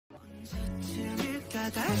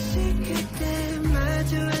다시 그때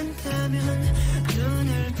마주 앉다면 눈을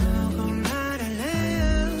보고 말할래요.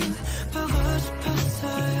 보고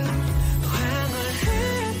싶었어요.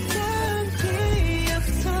 황홀했던 기억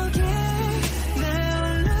속에 나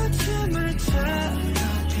홀로 춤을 춰.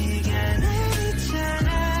 비가 내리잖아.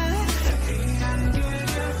 이런 길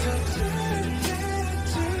겪었을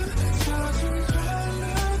때쯤 젖은 발로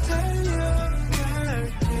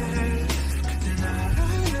달려갈게. 그때 날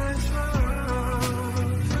안아줘.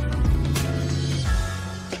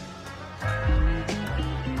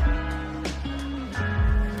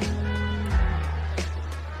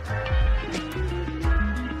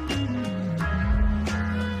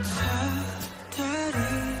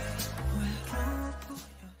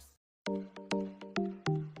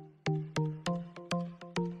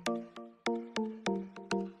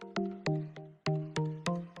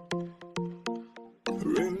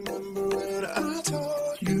 Remember when I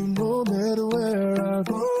told you no matter where I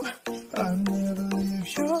go, I'll never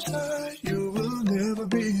leave your side, you will never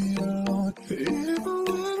be alone. Even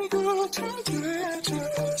when we go to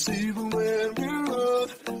ditches, even when we're old.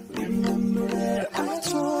 Remember that I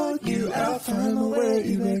told you I'll find my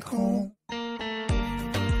way back home.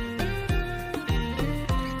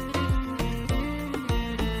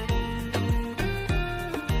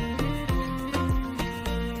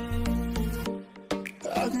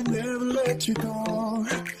 I could never let you go.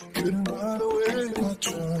 Couldn't run away if I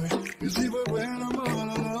tried. 'Cause even when I'm all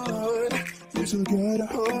alone, you still get a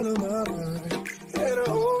hold of my mind. And I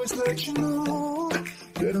always let you know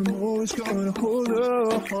that I'm always gonna hold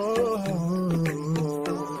on.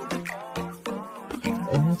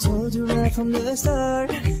 And I told you right from the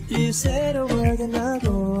start, you said a word and I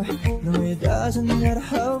go. No, it doesn't matter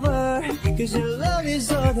how far, 'cause your love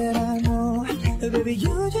is all that I know. Baby,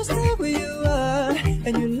 you just stay where you are,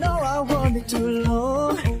 and you know I won't be too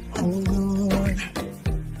long. Hold on,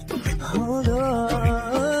 hold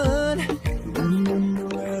on. Remember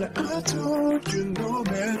when I told you no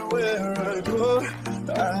matter where I go,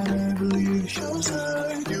 I never leave your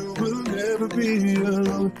side, you will never be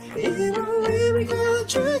alone. Even when we go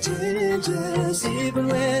through changes, even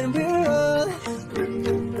when we're old.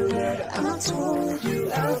 Remember that I told you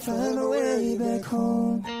I'll find a way back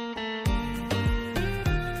home.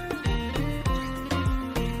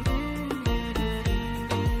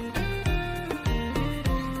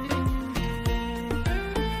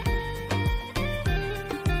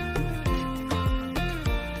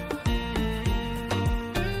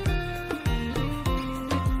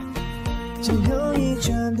 조용히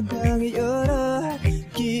잠든 방을 열어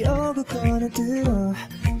기억을 꺼내들어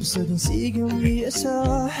부서진 시경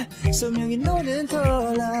위에서 선명히 너는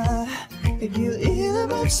떠올라 길 잃은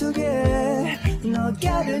맘속에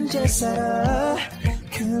너가 된 채 살아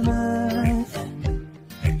그만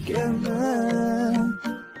그만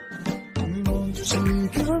멈춘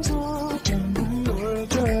시간서 전부 널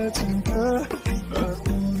잘 테니까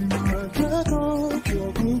아무리 말해도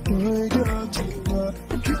결국 너의 곁에 와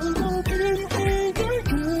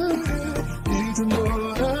이제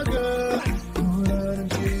너라가 너라는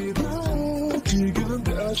기분 지금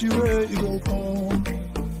다시 왜 이럴까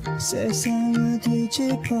세상을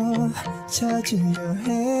뒤집어 찾으려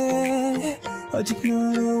해 오직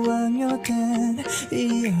너로 완료된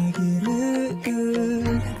이야기를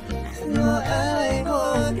No, I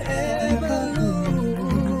won't ever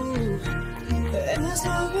lose As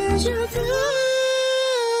long as you're there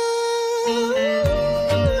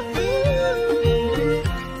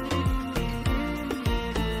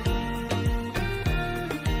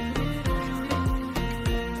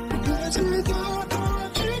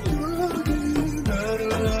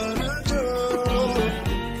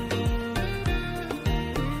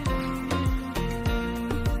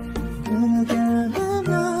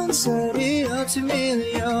소리 없이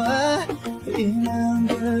밀려와 이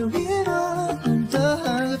마음들 위로 더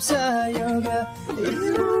한급 쌓여가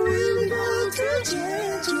Even when we go through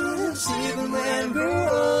changes Even when we're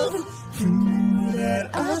old Remember that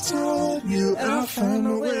I told you I'll find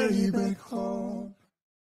my way back home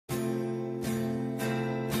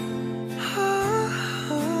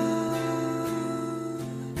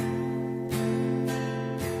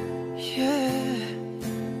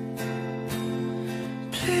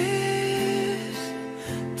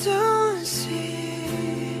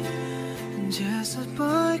Just a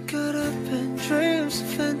boy caught up in dreams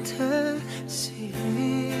and fantasies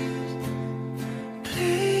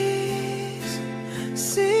Please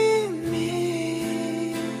see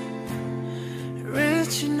me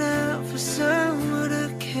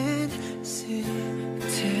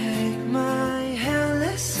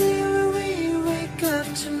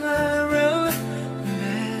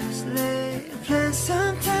And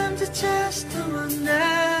sometimes I just don't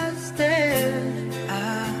understand.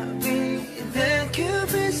 I'll be there,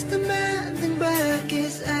 Cupid's demanding back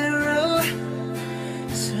his arrow.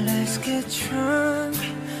 So let's get drunk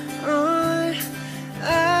on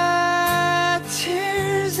our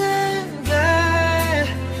tears and God.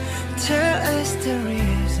 Tell us the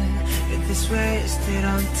reason if this wasted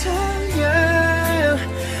on time.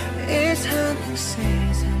 It's hunting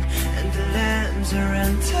season and the lambs are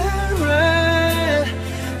on terror,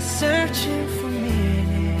 searching for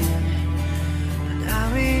meaning. But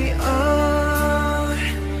now we all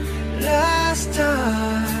lost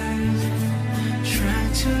stars,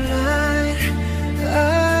 trying to light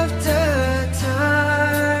up the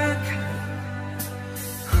dark.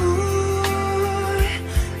 Who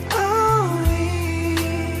are we?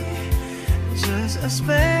 Just a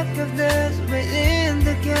speck of dust within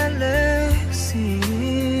the galaxy.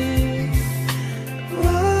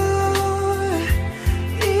 What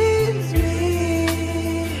is me?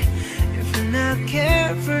 If we're not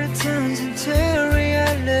careful, it turns into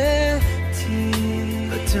reality.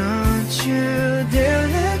 But don't you dare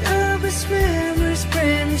let urban memories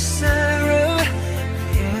bring me sorrow.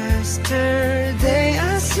 Yesterday I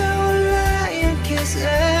saw a lion kiss a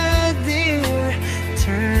deer.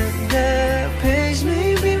 Turn the page,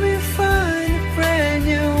 maybe we find a brand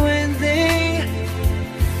new ending.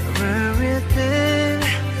 Where we then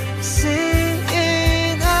sing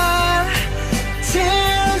in our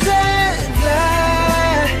tears and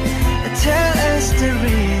God. Tell us the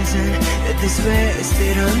reason that this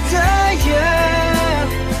wasted on time.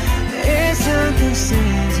 It's hunting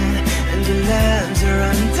season and the lambs are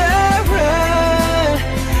on the run,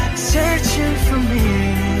 searching for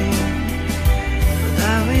meaning. But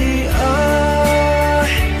now we are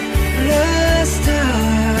lost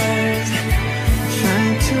stars,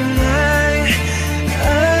 trying to light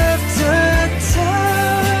up the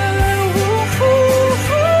tower.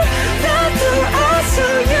 That though I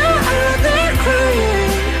saw you out there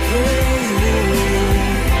crying,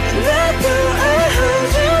 that though I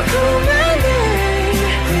heard you call my name,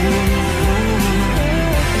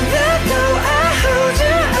 that though I heard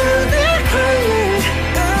you out there crying,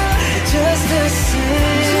 just the same.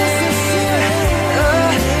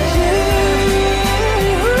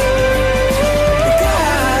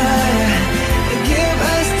 Give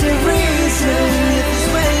us the reason if it's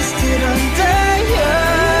wasted on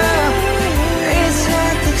time. It's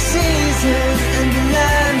hunting season and the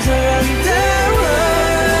lambs are on the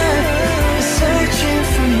run, searching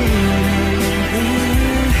for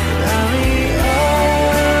meaning. Now we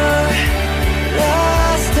are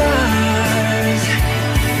lost stars,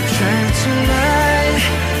 trying to light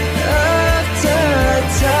up the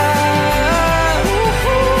dark.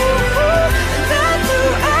 That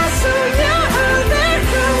though I saw you out there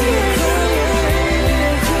crying,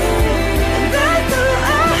 that though I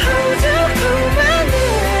heard you call my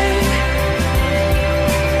name,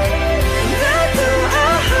 that though I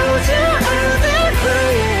heard you out there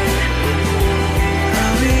crying.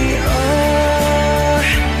 Are we all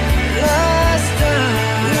lost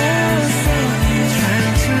stars,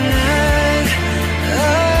 trying to light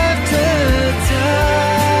up the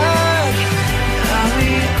dark? Are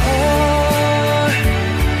we all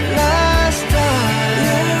lost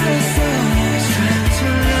stars, trying to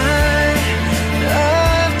light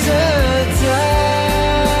up the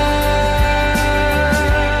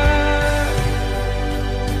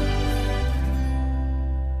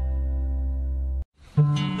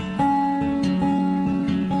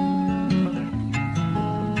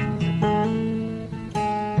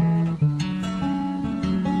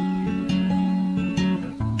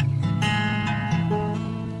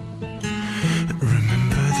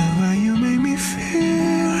Remember the way you made me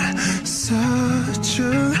feel, such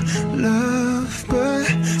a love, but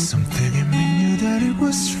something in me knew that it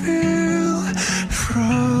was real.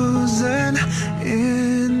 Frozen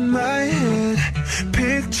in my head,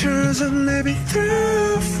 pictures I'm living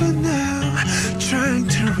through for now, trying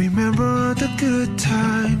to remember all the good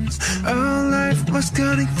times our life was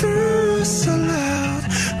cutting through so loud.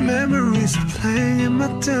 Memories are playing in my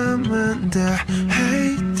dumb, and I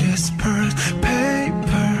hate this part.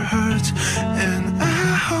 Paper hurts, and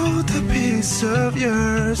I hold a piece of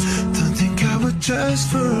yours. Don't think I would just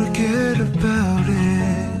forget about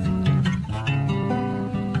it.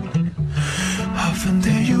 Often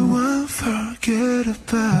there you won't forget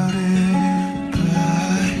about it.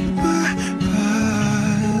 Bye, bye,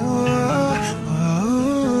 bye. Whoa,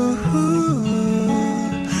 whoa,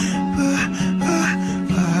 bye, bye,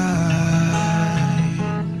 bye.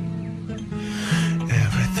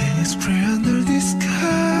 Everything is gray under the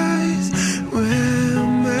skies.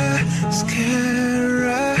 When my skin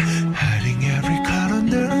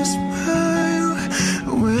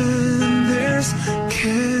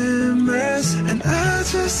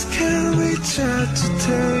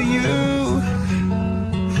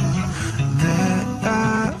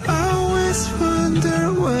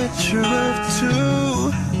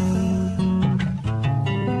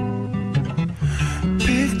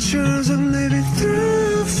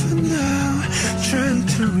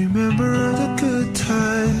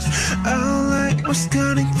was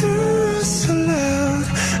cutting through so loud.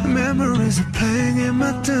 Memories are playing in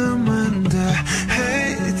my dumb and I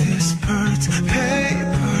hate this part.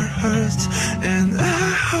 Paper hurts and I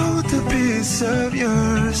hold a piece of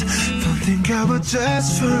yours. Don't think I would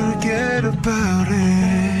just forget about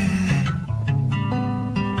it.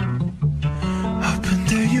 Hoping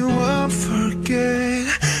that you won't forget.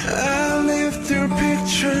 I live through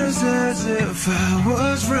pictures as if I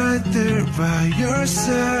was right there by your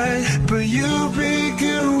side. But you'd be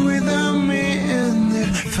good without me, and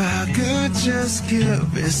if I could just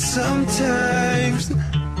give it some time,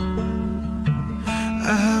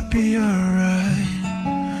 I'll be alright.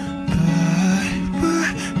 Bye,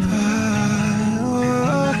 bye, bye.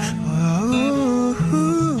 Oh, oh,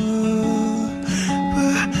 oh.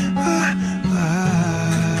 Bye, bye, bye.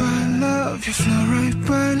 By love, you fly right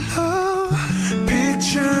by love.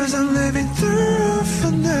 Pictures I'm living through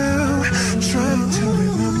for now. Trying to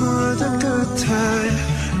remember the good time.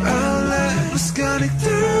 Our life was cutting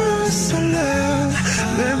through so loud.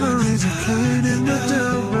 Memories are playing in the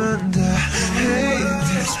dark and I hate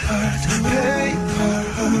this part. Paper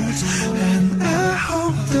hurts and I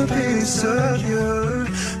hope the piece of you.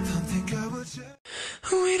 Don't think I would just...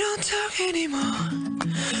 We don't talk anymore.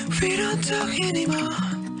 We don't talk anymore.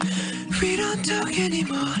 We don't talk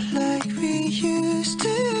anymore like we used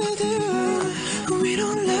to do. We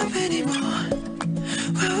don't love anymore.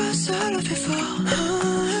 Where was all of it for?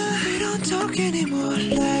 We don't talk anymore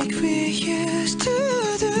like we used to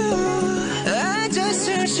do. I just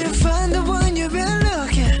search for